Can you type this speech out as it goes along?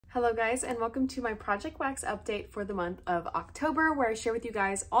Hello guys, and welcome to my Project Wax update for the month of October, where I share with you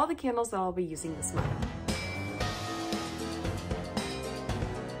guys all the candles that I'll be using this month.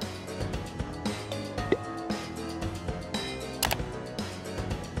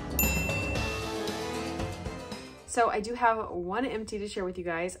 So I do have one empty to share with you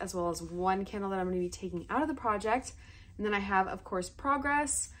guys, as well as one candle that I'm going to be taking out of the project. And then I have, of course,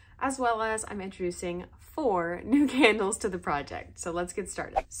 Progress, as well as I'm introducing 4 new candles to the project. So let's get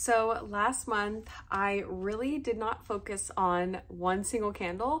started. So last month, I really did not focus on one single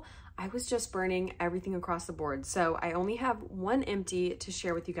candle. I was just burning everything across the board. So I only have one empty to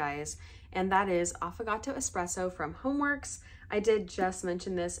share with you guys, and that is Affogato Espresso from Homeworks. I did just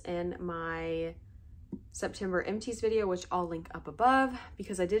mention this in my September empties video, which I'll link up above,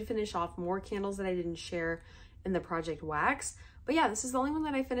 because I did finish off more candles that I didn't share in the Project Wax. But yeah, this is the only one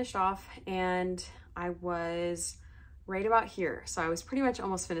that I finished off, and I was right about here. So I was pretty much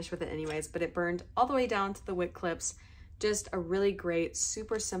almost finished with it anyways, but it burned all the way down to the wick clips. Just a really great,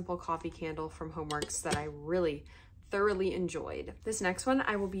 super simple coffee candle from Homeworks that I really thoroughly enjoyed. This next one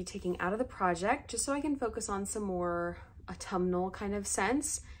I will be taking out of the project just so I can focus on some more autumnal kind of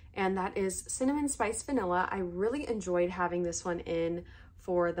scents, and that is Cinnamon Spice Vanilla. I really enjoyed having this one in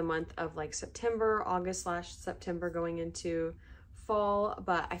for the month of like September, August/September going into fall,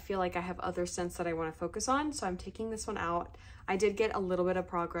 but I feel like I have other scents that I want to focus on, so I'm taking this one out. I did get a little bit of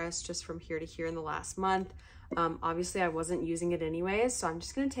progress just from here to here in the last month. Obviously I wasn't using it anyways, so I'm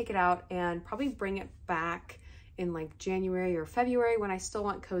just going to take it out and probably bring it back in like January or February when I still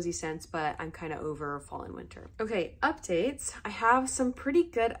want cozy scents, but I'm kind of over fall and winter. Okay, updates. I have some pretty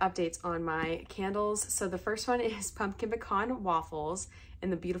good updates on my candles. So the first one is Pumpkin Pecan Waffles in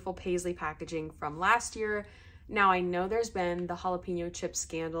the beautiful paisley packaging from last year. Now I know there's been the jalapeno chip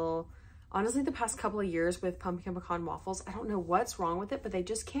scandal, honestly, the past couple of years with Pumpkin Pecan Waffles. I don't know what's wrong with it, but they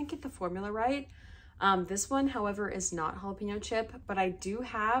just can't get the formula right. This one, however, is not jalapeno chip, but I do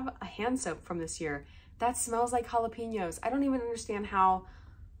have a hand soap from this year that smells like jalapenos. I don't even understand how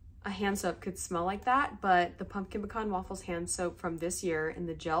a hand soap could smell like that, but the Pumpkin Pecan Waffles hand soap from this year in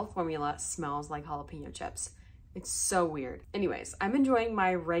the gel formula smells like jalapeno chips. It's so weird. Anyways, I'm enjoying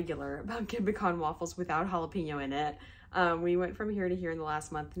my regular Pumpkin Pecan Waffles without jalapeno in it. We went from here to here in the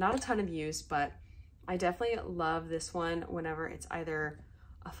last month. Not a ton of use, but I definitely love this one whenever it's either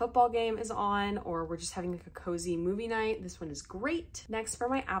a football game is on or we're just having like a cozy movie night. This one is great. Next, for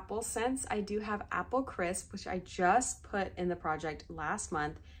my apple scents, I do have Apple Crisp, which I just put in the project last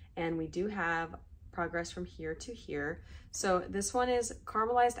month, and we do have progress from here to here. So this one is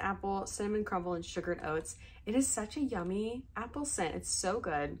caramelized apple, cinnamon crumble, and sugared oats. It is such a yummy apple scent. It's so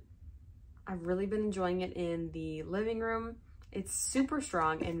good. I've really been enjoying it in the living room. It's super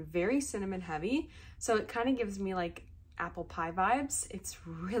strong and very cinnamon heavy, so it kind of gives me like apple pie vibes. It's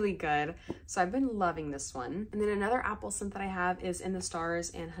really good. So I've been loving this one. And then another apple scent that I have is In the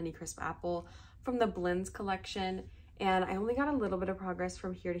Stars and Honeycrisp Apple from the Blends collection. And I only got a little bit of progress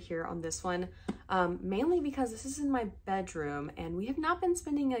from here to here on this one, mainly because this is in my bedroom and we have not been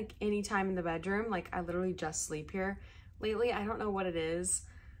spending like any time in the bedroom. Like I literally just sleep here lately. I don't know what it is,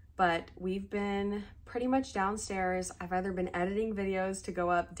 but we've been pretty much downstairs. I've either been editing videos to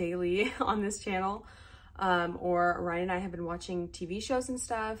go up daily on this channel, or Ryan and I have been watching TV shows and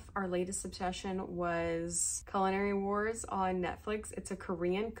stuff. Our latest obsession was Culinary Wars on Netflix. It's a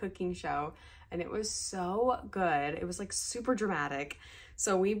Korean cooking show and it was so good. It was like super dramatic.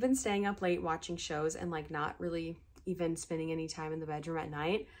 So we've been staying up late watching shows and like not really even spending any time in the bedroom at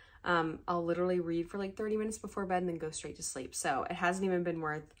night. I'll literally read for like 30 minutes before bed and then go straight to sleep. So it hasn't even been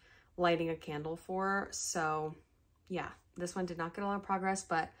worth lighting a candle for. So yeah, this one did not get a lot of progress,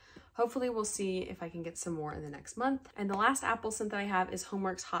 but hopefully we'll see if I can get some more in the next month. And the last apple scent that I have is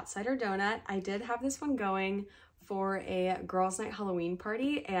Homeworks Hot Cider Donut. I did have this one going for a girls' night Halloween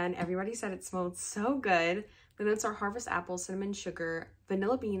party and everybody said it smelled so good. The notes are harvest apple, cinnamon sugar,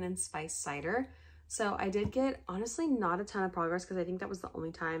 vanilla bean, and spiced cider. So I did get, honestly, not a ton of progress because I think that was the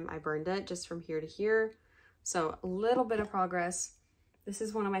only time I burned it, just from here to here. So a little bit of progress. This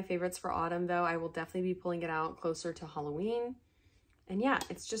is one of my favorites for autumn though. I will definitely be pulling it out closer to Halloween. And yeah,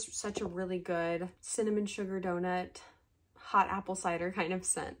 it's just such a really good cinnamon sugar donut, hot apple cider kind of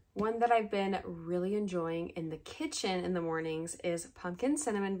scent. One that I've been really enjoying in the kitchen in the mornings is Pumpkin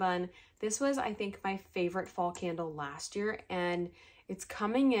Cinnamon Bun. This was, I think, my favorite fall candle last year, and it's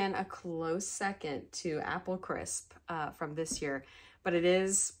coming in a close second to Apple Crisp from this year. But it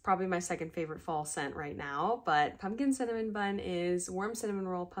is probably my second favorite fall scent right now. But Pumpkin Cinnamon Bun is warm cinnamon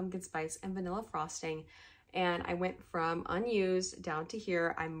roll, pumpkin spice, and vanilla frosting. and I went from unused down to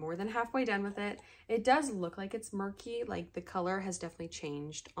here. I'm more than halfway done with it. It does look like it's murky, like the color has definitely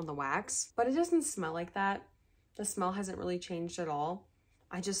changed on the wax, but it doesn't smell like that. The smell hasn't really changed at all.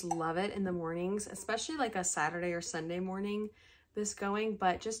 I just love it in the mornings, especially like a Saturday or Sunday morning, this going,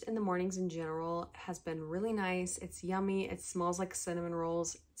 but just in the mornings in general has been really nice. It's yummy. It smells like cinnamon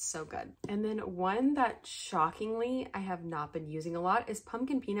rolls. It's so good. And then one that shockingly I have not been using a lot is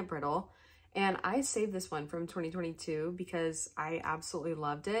pumpkin peanut brittle. And I saved this one from 2022 because I absolutely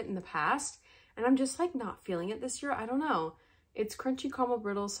loved it in the past. And I'm just like not feeling it this year. I don't know. It's crunchy caramel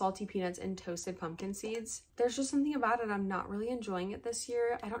brittle, salty peanuts, and toasted pumpkin seeds. There's just something about it. I'm not really enjoying it this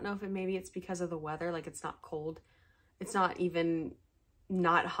year. I don't know if maybe it's because of the weather. Like it's not cold. It's not even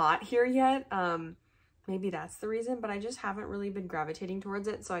not hot here yet. Maybe that's the reason, but I just haven't really been gravitating towards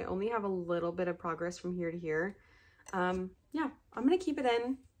it. So I only have a little bit of progress from here to here. Yeah, I'm going to keep it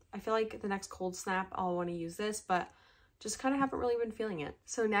in. I feel like the next cold snap, I'll want to use this, but just kind of haven't really been feeling it.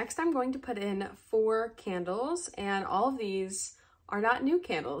 So next I'm going to put in 4 candles, and all of these are not new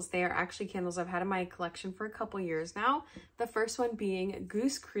candles. They are actually candles I've had in my collection for a couple years now. The first one being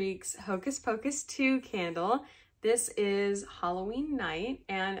Goose Creek's Hocus Pocus 2 candle. This is Halloween night,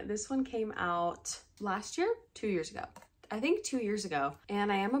 and this one came out last year, 2 years ago. I think 2 years ago,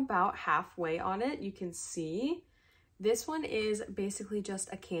 and I am about halfway on it. You can see this one is basically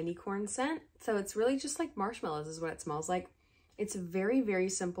just a candy corn scent. So it's really just like marshmallows is what it smells like. It's very, very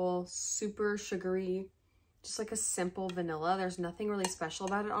simple, super sugary, just like a simple vanilla. There's nothing really special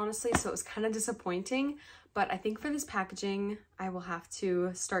about it, honestly. So it was kind of disappointing, but I think for this packaging, I will have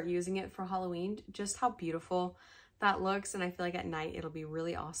to start using it for Halloween. Just how beautiful that looks. And I feel like at night, it'll be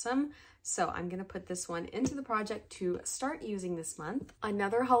really awesome. So I'm going to put this one into the project to start using this month.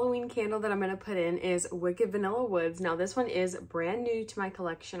 Another Halloween candle that I'm going to put in is Wicked Vanilla Woods. Now this one is brand new to my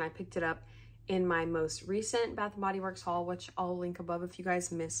collection. I picked it up in my most recent Bath & Body Works haul, which I'll link above if you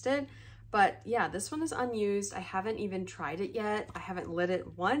guys missed it. But yeah, this one is unused. I haven't even tried it yet. I haven't lit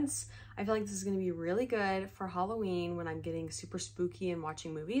it once. I feel like this is going to be really good for Halloween when I'm getting super spooky and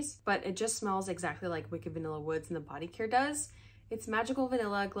watching movies. But it just smells exactly like Wicked Vanilla Woods and the Body Care does. It's magical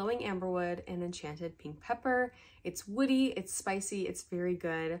vanilla, glowing amberwood, and enchanted pink pepper. It's woody, it's spicy, it's very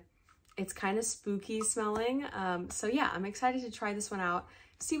good. It's kind of spooky smelling. So yeah, I'm excited to try this one out,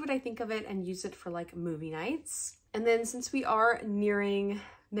 see what I think of it, and use it for like movie nights. And then since we are nearing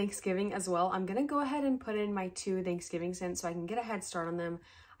Thanksgiving as well, I'm gonna go ahead and put in my 2 Thanksgiving scents so I can get a head start on them.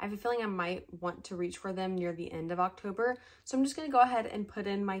 I have a feeling I might want to reach for them near the end of October. So I'm just gonna go ahead and put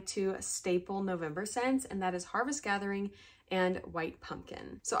in my 2 staple November scents, and that is Harvest Gathering and White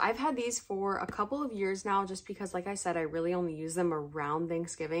Pumpkin. So I've had these for a couple of years now, just because like I said, I really only use them around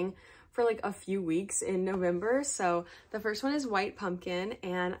Thanksgiving for like a few weeks in November. So the first one is White Pumpkin,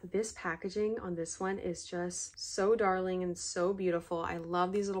 and this packaging on this one is just so darling and so beautiful. I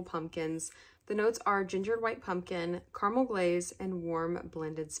love these little pumpkins. The notes are gingered white pumpkin, caramel glaze, and warm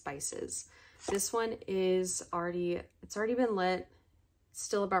blended spices. This one is it's already been lit. It's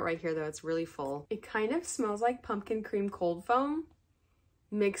still about right here though, it's really full. It kind of smells like pumpkin cream cold foam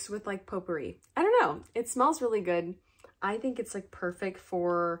mixed with like potpourri. I don't know, it smells really good. I think it's like perfect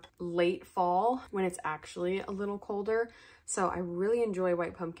for late fall when it's actually a little colder. So I really enjoy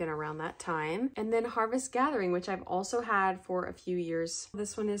White Pumpkin around that time. And then Harvest Gathering, which I've also had for a few years.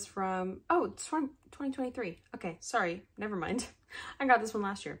 This one is from, oh, it's from 2023. Okay, sorry, never mind. I got this one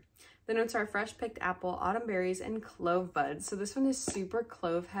last year. The notes are fresh picked apple, autumn berries, and clove buds. So this one is super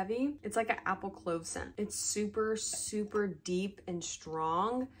clove heavy. It's like an apple clove scent. It's super, super deep and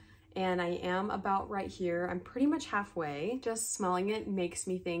strong. And I am about right here. I'm pretty much halfway. Just smelling it makes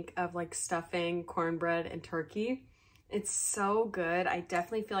me think of like stuffing, cornbread, and turkey. It's so good. I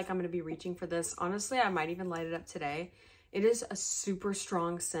definitely feel like I'm gonna be reaching for this. Honestly, I might even light it up today. It is a super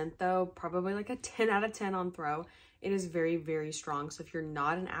strong scent though, probably like a 10 out of 10 on throw. It is very, very strong. So if you're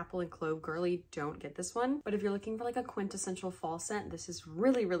not an apple and clove girly, don't get this one. But if you're looking for like a quintessential fall scent, this is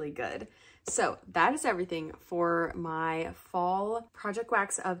really, really good. So that is everything for my fall Project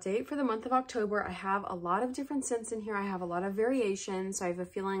Wax update for the month of October. I have a lot of different scents in here. I have a lot of variations. So I have a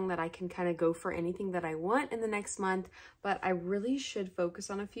feeling that I can kind of go for anything that I want in the next month, but I really should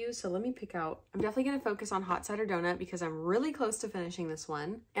focus on a few. So let me pick out, I'm definitely going to focus on Hot Cider Donut because I'm really close to finishing this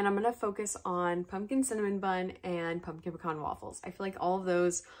one. And I'm going to focus on Pumpkin Cinnamon Bun and Pumpkin Pecan Waffles. I feel like all of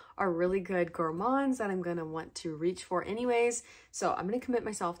those are really good gourmands that I'm going to want to reach for anyways. So I'm going to commit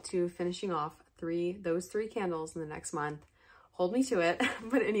myself to finishing off those three candles in the next month. hold me to it.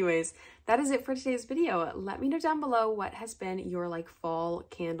 But anyways, that is it for today's video. Let me know down below what has been your like fall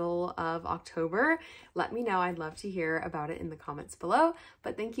candle of October. Let me know. I'd love to hear about it in the comments below.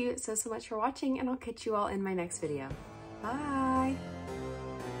 But thank you so much for watching, and I'll catch you all in my next video. Bye.